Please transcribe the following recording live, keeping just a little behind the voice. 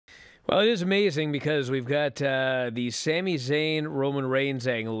Well, it is amazing because we've got the Sami Zayn Roman Reigns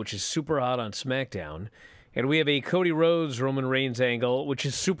angle, which is super hot on SmackDown, and we have a Cody Rhodes Roman Reigns angle, which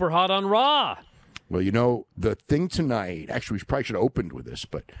is super hot on Raw. Well, you know, the thing tonight, actually, we probably should have opened with this,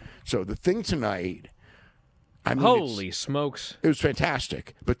 but so the thing tonight, I mean, holy smokes, it was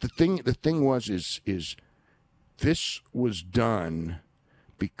fantastic. But the thing was, this was done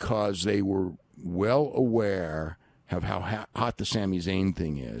because they were well aware of how hot the Sami Zayn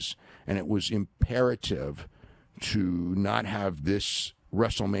thing is, and it was imperative to not have this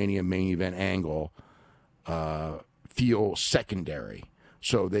WrestleMania main event angle feel secondary.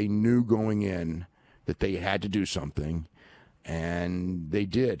 So they knew going in that they had to do something, and they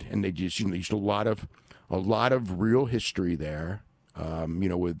did. And they just, used a lot of real history there,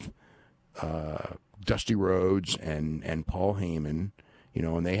 with Dusty Rhodes and Paul Heyman,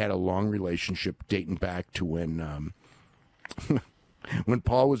 and they had a long relationship dating back to when when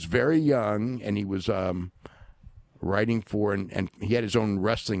Paul was very young, and he was writing for, and he had his own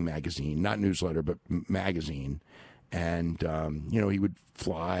wrestling magazine, not newsletter, but magazine. And, he would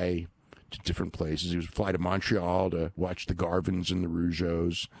fly to different places. He would fly to Montreal to watch the Garvins and the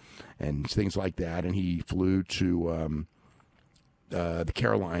Rougeaus and things like that. And he flew to the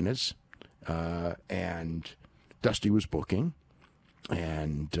Carolinas, and Dusty was booking.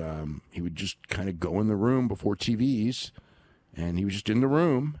 And he would just kind of go in the room before TVs, and he was just in the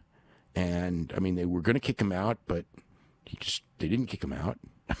room. And, I mean, they were going to kick him out, but they didn't kick him out,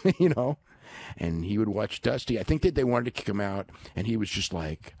 And he would watch Dusty. I think that they wanted to kick him out, and he was just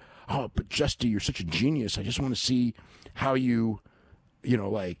like, "Oh, but Dusty, you're such a genius. I just want to see how you,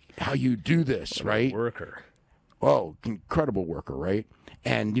 how you do this, right?" Worker. Oh, incredible worker, right?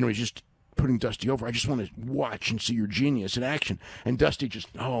 And, he's just putting Dusty over. "I just want to watch and see your genius in action." And Dusty just,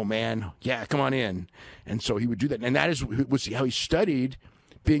 "Oh, man, yeah, come on in." And so he would do that. And that was how he studied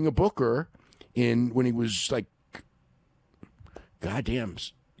being a booker when he was like, goddamn,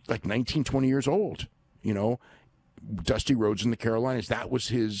 like 19, 20 years old, Dusty Rhodes in the Carolinas. That was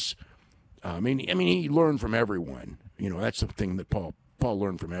his, I mean, he learned from everyone. That's the thing that Paul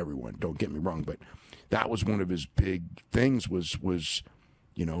learned from everyone. Don't get me wrong, but that was one of his big things was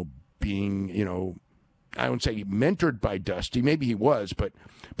being, I wouldn't say mentored by Dusty. Maybe he was, but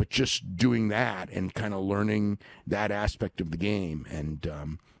just doing that and kind of learning that aspect of the game. And,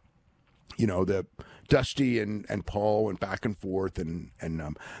 the Dusty and Paul went back and forth. And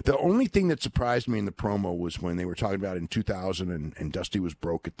the only thing that surprised me in the promo was when they were talking about in 2000 and Dusty was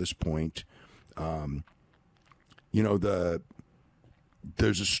broke at this point.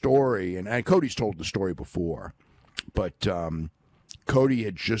 There's a story, and Cody's told the story before, but Cody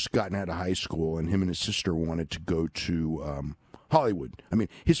had just gotten out of high school, and him and his sister wanted to go to Hollywood. I mean,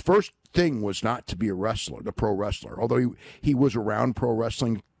 his first thing was not to be a pro wrestler, although he was around pro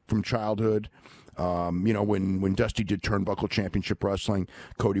wrestling from childhood. When Dusty did Turnbuckle Championship Wrestling,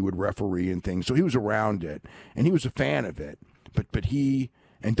 Cody would referee and things, so he was around it, and he was a fan of it. But he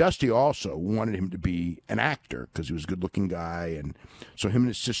and Dusty also wanted him to be an actor because he was a good-looking guy, and so him and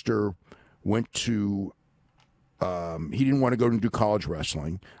his sister went to. He didn't want to go and do college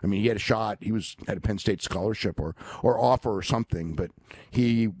wrestling. I mean, he had a shot. He had a Penn State scholarship or offer or something, but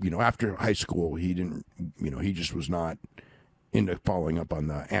he, after high school, he didn't. He just was not into following up on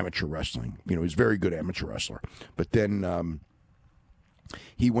the amateur wrestling. He was a very good amateur wrestler. But then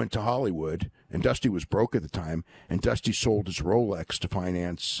he went to Hollywood, and Dusty was broke at the time, and Dusty sold his Rolex to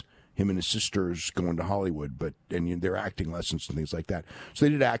finance him and his sisters going to Hollywood, and their acting lessons and things like that. So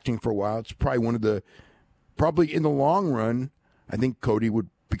they did acting for a while. It's probably in the long run, I think Cody would,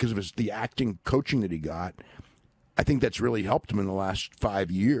 because of the acting coaching that he got, I think that's really helped him in the last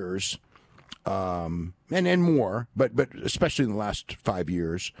 5 years. And more, but especially in the last 5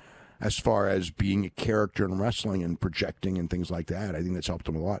 years, as far as being a character in wrestling and projecting and things like that. I think that's helped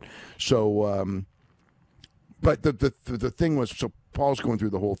him a lot. So, but the thing was, so Paul's going through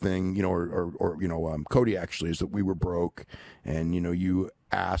the whole thing, Cody actually, is that we were broke, and you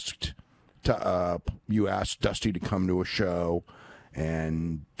asked Dusty to come to a show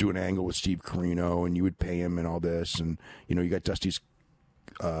and do an angle with Steve Corino, and you would pay him and all this, and you got Dusty's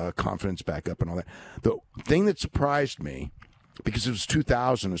confidence back up and all that. The thing that surprised me, because it was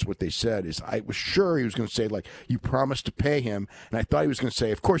 2000 is what they said, is I was sure he was going to say, like, you promised to pay him, and I thought he was going to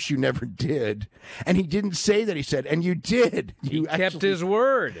say, of course you never did. And he didn't say that. He said, and you did. He kept his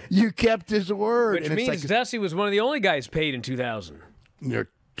word. You kept his word. Which means Dusty was one of the only guys paid in 2000. Yeah,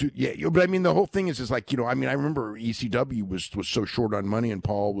 but I mean, the whole thing is like, I remember ECW was so short on money, and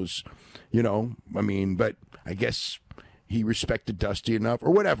Paul was, but I guess he respected Dusty enough,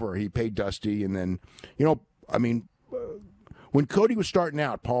 or whatever. He paid Dusty, and then, when Cody was starting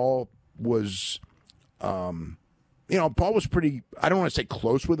out, Paul was, Paul was pretty, I don't want to say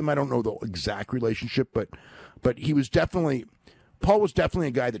close with him. I don't know the exact relationship, but he was definitely, Paul was definitely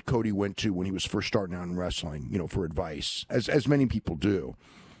a guy that Cody went to when he was first starting out in wrestling, for advice, as many people do.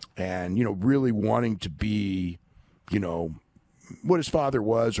 And, really wanting to be, what his father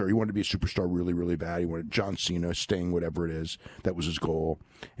was, or he wanted to be a superstar really, really bad. He wanted John Cena, Sting, whatever it is. That was his goal.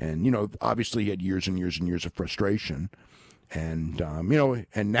 And, obviously he had years and years and years of frustration. And,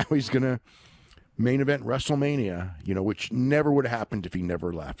 and now he's going to main event WrestleMania, which never would have happened if he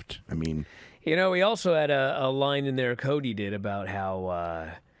never left. I mean... he also had a line in there, Cody did, about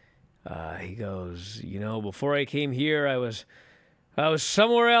how he goes, before I came here, I was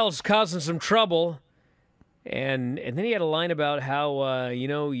somewhere else causing some trouble. And then he had a line about how, you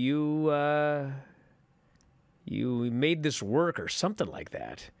made this work or something like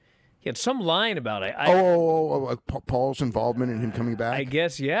that. He had some line about it. Paul's involvement in him coming back? I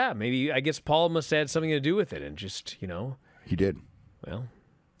guess, yeah. Maybe, I guess Paul must have had something to do with it and just, He did. Well.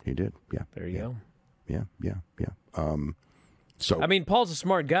 He did, yeah. There you go. Yeah. I mean, Paul's a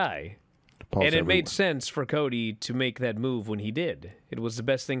smart guy. Paul's and it everywhere. made sense for Cody to make that move when he did. It was the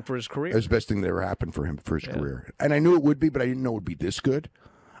best thing for his career. It was the best thing that ever happened for him for his career. And I knew it would be, but I didn't know it would be this good.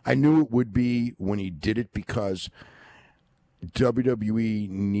 I knew it would be when he did it because WWE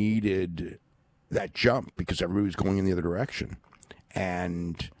needed that jump because everybody was going in the other direction.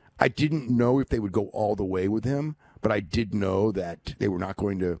 And I didn't know if they would go all the way with him, but I did know that they were not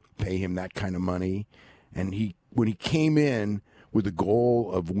going to pay him that kind of money. And when he came in with the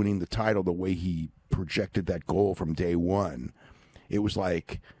goal of winning the title, the way he projected that goal from day one, it was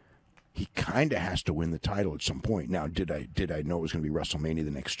like he kind of has to win the title at some point. Now, did I know it was going to be WrestleMania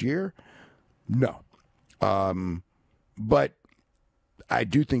the next year? No. But I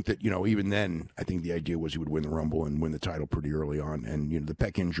do think that, even then, I think the idea was he would win the Rumble and win the title pretty early on. And, the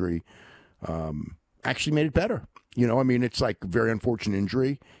pec injury actually made it better. It's like a very unfortunate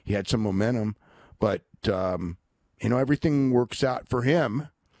injury. He had some momentum, but, everything works out for him.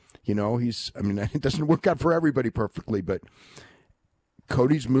 It doesn't work out for everybody perfectly, but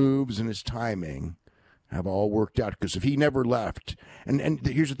Cody's moves and his timing have all worked out because if he never left, and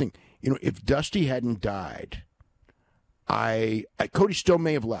here's the thing, if Dusty hadn't died, Cody still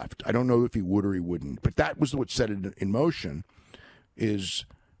may have left. I don't know if he would or he wouldn't, but that was what set it in motion. Is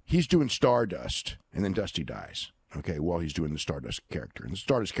he's doing Stardust and then Dusty dies. Okay, while he's doing the Stardust character, and the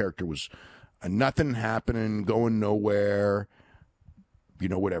Stardust character was nothing happening, going nowhere.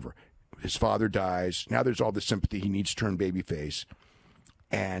 Whatever. His father dies. Now there's all this sympathy. He needs to turn babyface,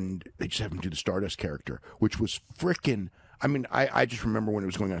 and they just have him do the Stardust character, which was frickin'. I just remember when it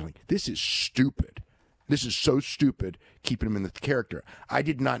was going on. I was like, this is stupid. This is so stupid, keeping him in the character. I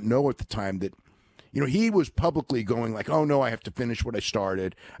did not know at the time that, he was publicly going like, oh, no, I have to finish what I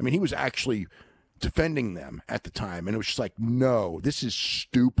started. He was actually defending them at the time. And it was just like, no, this is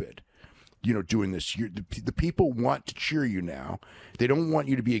stupid, doing this. The people want to cheer you now. They don't want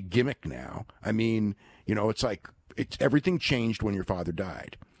you to be a gimmick now. It's like everything changed when your father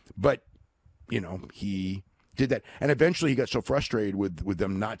died. But, he did that. And eventually he got so frustrated with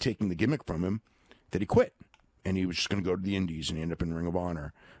them not taking the gimmick from him that he quit, and he was just going to go to the Indies and end up in Ring of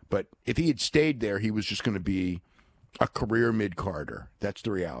Honor. But if he had stayed there, he was just going to be a career mid-carder. That's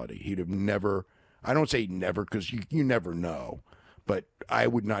the reality. He'd have never, I don't say never because you never know, but I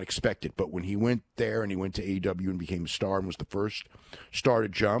would not expect it. But when he went there and he went to AEW and became a star and was the first star to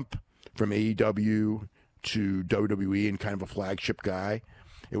jump from AEW to WWE and kind of a flagship guy,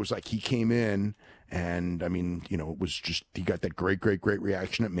 it was like he came in and, it was just, he got that great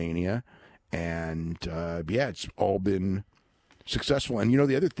reaction at Mania. And, it's all been successful. And,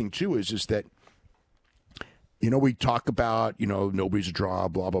 the other thing, too, is that, we talk about, nobody's a draw,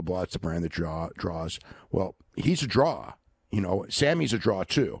 blah, blah, blah. It's the brand that draws. Well, he's a draw. Sammy's a draw,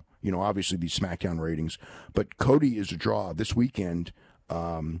 too. Obviously these SmackDown ratings. But Cody is a draw. This weekend,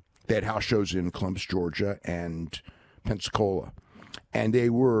 they had house shows in Columbus, Georgia, and Pensacola. And they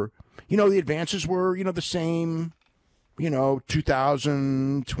were, the advances were, the same...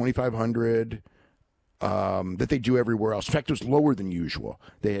 2,000, 2,500 that they do everywhere else. In fact, it was lower than usual.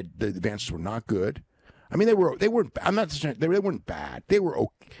 The advances were not good. They weren't. I'm not saying they weren't bad. They were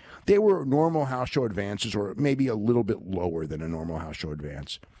okay. They were normal house show advances, or maybe a little bit lower than a normal house show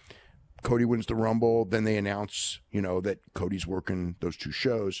advance. Cody wins the Rumble. Then they announce, that Cody's working those two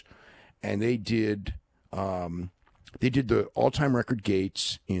shows, and they did the all-time record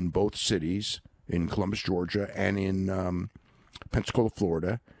gates in both cities. In Columbus, Georgia, and in Pensacola,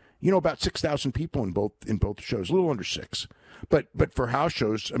 Florida. about 6,000 people in both shows, a little under 6. But for house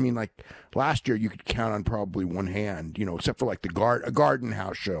shows, I mean, like last year, you could count on probably one hand, except for like a garden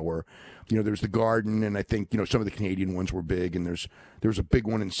house show, or there's the Garden, and I think some of the Canadian ones were big, and there was a big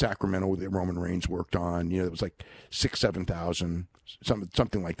one in Sacramento that Roman Reigns worked on. It was like 7,000,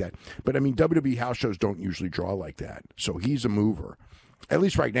 something like that. But I mean, WWE house shows don't usually draw like that, so he's a mover, at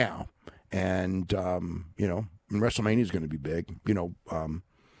least right now. And and WrestleMania is going to be big,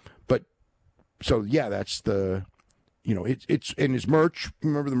 but so yeah, that's the. It's in his merch.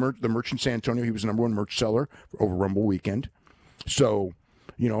 Remember the merch in San Antonio? He was the #1 merch seller over Rumble weekend. So,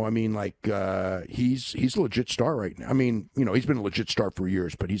 I mean, like he's a legit star right now. I mean, he's been a legit star for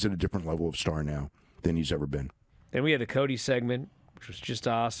years, but he's at a different level of star now than he's ever been. Then we had the Cody segment, which was just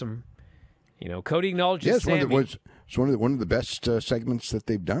awesome. Cody acknowledges Sammy. It's one of the best segments that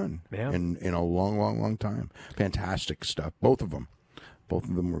they've done in a long, long, long time. Fantastic stuff. Both of them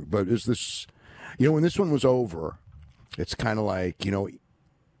were. But is this, when this one was over, it's kind of like,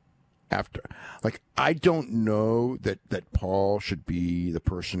 after, like, I don't know that Paul should be the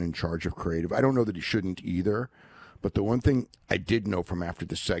person in charge of creative. I don't know that he shouldn't either. But the one thing I did know from after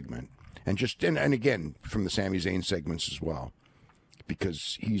the segment, and again, from the Sami Zayn segments as well,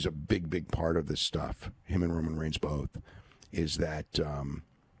 because he's a big, big part of this stuff, him and Roman Reigns both, is that,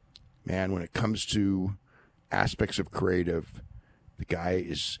 man, when it comes to aspects of creative, the guy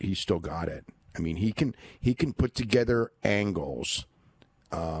he's still got it. I mean, he can put together angles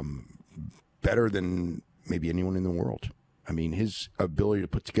better than maybe anyone in the world. I mean, his ability to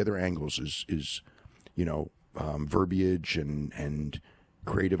put together angles is verbiage and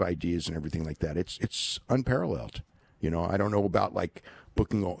creative ideas and everything like that. It's unparalleled. I don't know about like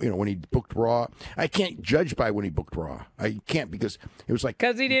booking, when he booked Raw. I can't judge by when he booked Raw. I can't, because it was like...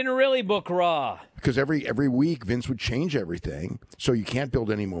 Because he didn't really book Raw. Because every week Vince would change everything, so you can't build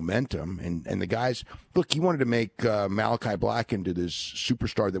any momentum. And the guys... Look, he wanted to make Malachi Black into this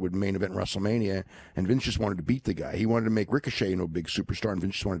superstar that would main event WrestleMania, and Vince just wanted to beat the guy. He wanted to make Ricochet into a big superstar, and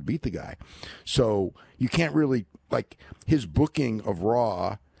Vince just wanted to beat the guy. So you can't really... Like, his booking of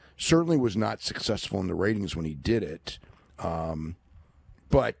Raw certainly was not successful in the ratings when he did it.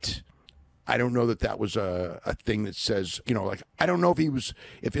 But I don't know that was a thing that says, like, I don't know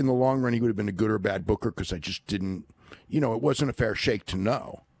if in the long run he would have been a good or bad booker, because I just didn't, it wasn't a fair shake to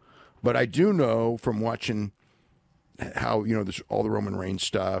know. But I do know from watching how, all the Roman Reigns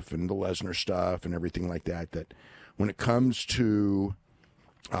stuff and the Lesnar stuff and everything like that, that when it comes to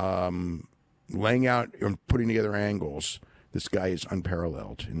laying out and putting together angles, this guy is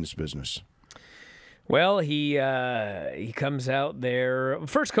unparalleled in this business. Well, he comes out there.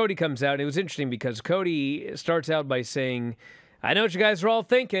 First, Cody comes out. It was interesting because Cody starts out by saying, I know what you guys are all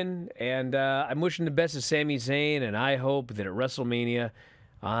thinking, and I'm wishing the best of Sami Zayn, and I hope that at WrestleMania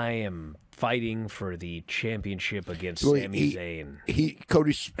I am fighting for the championship against Sami Zayn.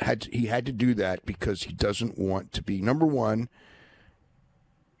 Cody had to do that because he doesn't want to be, number one,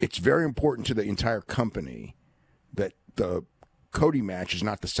 it's very important to the entire company that the Cody match is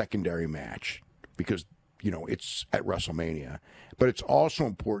not the secondary match, because, it's at WrestleMania. But it's also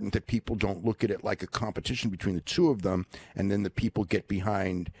important that people don't look at it like a competition between the two of them, and then the people get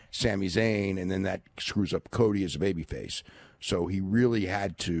behind Sami Zayn, and then that screws up Cody as a babyface. So he really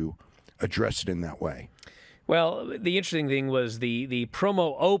had to address it in that way. Well, the interesting thing was the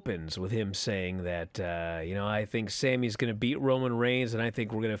promo opens with him saying that, I think Sami's going to beat Roman Reigns, and I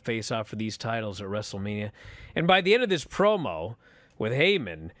think we're going to face off for these titles at WrestleMania. And by the end of this promo with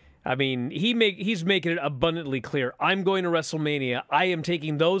Heyman, I mean, he's making it abundantly clear, I'm going to WrestleMania. I am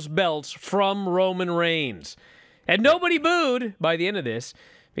taking those belts from Roman Reigns. And nobody booed by the end of this,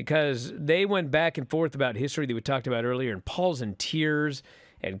 because they went back and forth about history that we talked about earlier, and Paul's in tears,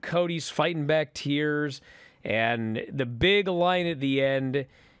 and Cody's fighting back tears. And the big line at the end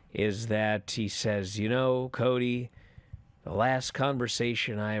is that he says, Cody, the last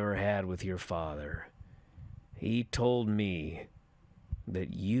conversation I ever had with your father, he told me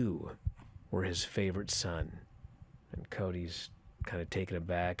that you were his favorite son. And Cody's kind of taken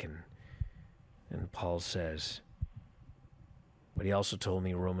aback, and Paul says, but he also told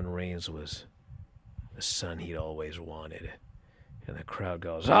me Roman Reigns was the son he'd always wanted. And the crowd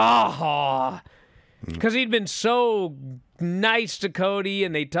goes, ah! Because he'd been so nice to Cody,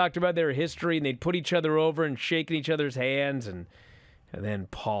 and they talked about their history, and they'd put each other over and shaking each other's hands, and then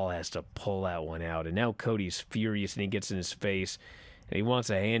Paul has to pull that one out. And now Cody's furious, and he gets in his face, and he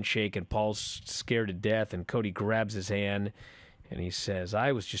wants a handshake, and Paul's scared to death, and Cody grabs his hand, and he says,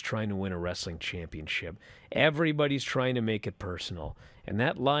 I was just trying to win a wrestling championship. Everybody's trying to make it personal. And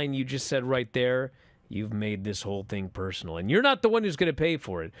that line you just said right there, You've made this whole thing personal, and you're not the one who's going to pay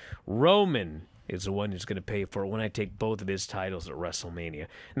for it. Roman is the one who's going to pay for it when I take both of his titles at WrestleMania.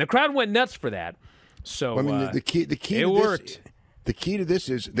 And the crowd went nuts for that. So I mean, the key it worked. The key to this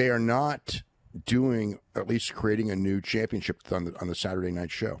is they are not doing, at least creating a new championship on the Saturday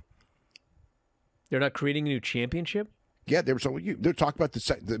night show. They're not creating a new championship? Yeah, they're talking about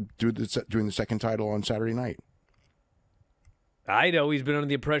doing the second title on Saturday night. I'd always been under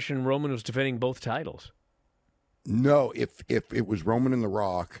the impression Roman was defending both titles. No, if it was Roman and The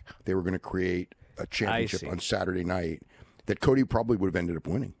Rock, they were going to create a championship on Saturday night that Cody probably would have ended up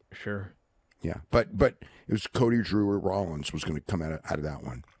winning. Sure. Yeah, but it was Cody, Drew, or Rollins was going to come out of that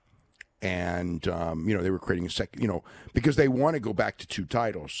one. And, they were creating a second, because they want to go back to 2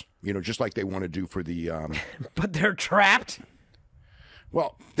 titles, just like they want to do for the... But they're trapped?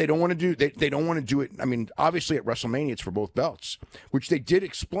 Well, they don't want to do they don't want to do it. I mean, obviously at WrestleMania it's for both belts, which they did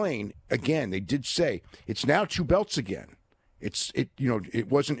explain. Again, they did say it's now 2 belts again. It's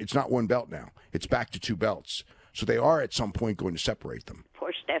not 1 belt now. It's back to 2 belts. So they are at some point going to separate them.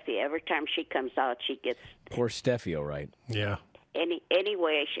 Poor Steffi. Every time she comes out, she gets... Poor Steffi, all right. Yeah.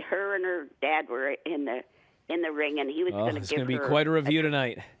 Anyway, her and her dad were in the ring, and he was going to give her... It's going to be quite a review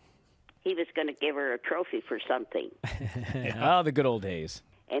tonight. He was going to give her a trophy for something. Oh, the good old days.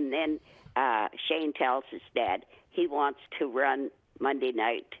 And then Shane tells his dad he wants to run Monday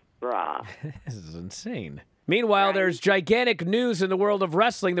Night Raw. This is insane. Meanwhile, there's gigantic news in the world of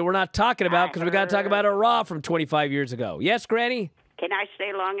wrestling that we're not talking about because we got to talk about a Raw from 25 years ago. Yes, Granny? Can I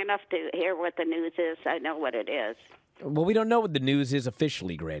stay long enough to hear what the news is? I know what it is. Well, we don't know what the news is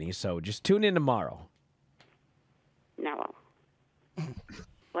officially, Granny, so just tune in tomorrow. No.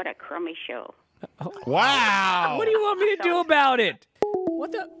 What a crummy show. Wow. What do you want me to do about it?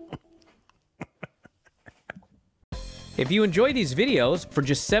 What the... If you enjoy these videos, for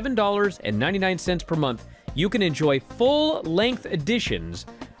just $7.99 per month, you can enjoy full-length editions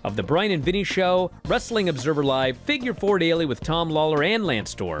of The Bryan and Vinny Show, Wrestling Observer Live, Figure 4 Daily with Tom Lawler and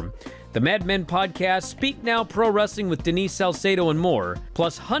Lance Storm, the Mad Men Podcast, Speak Now Pro Wrestling with Denise Salcedo, and more,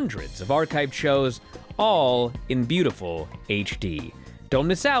 plus hundreds of archived shows, all in beautiful HD. Don't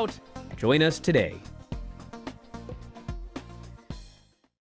miss out. Join us today.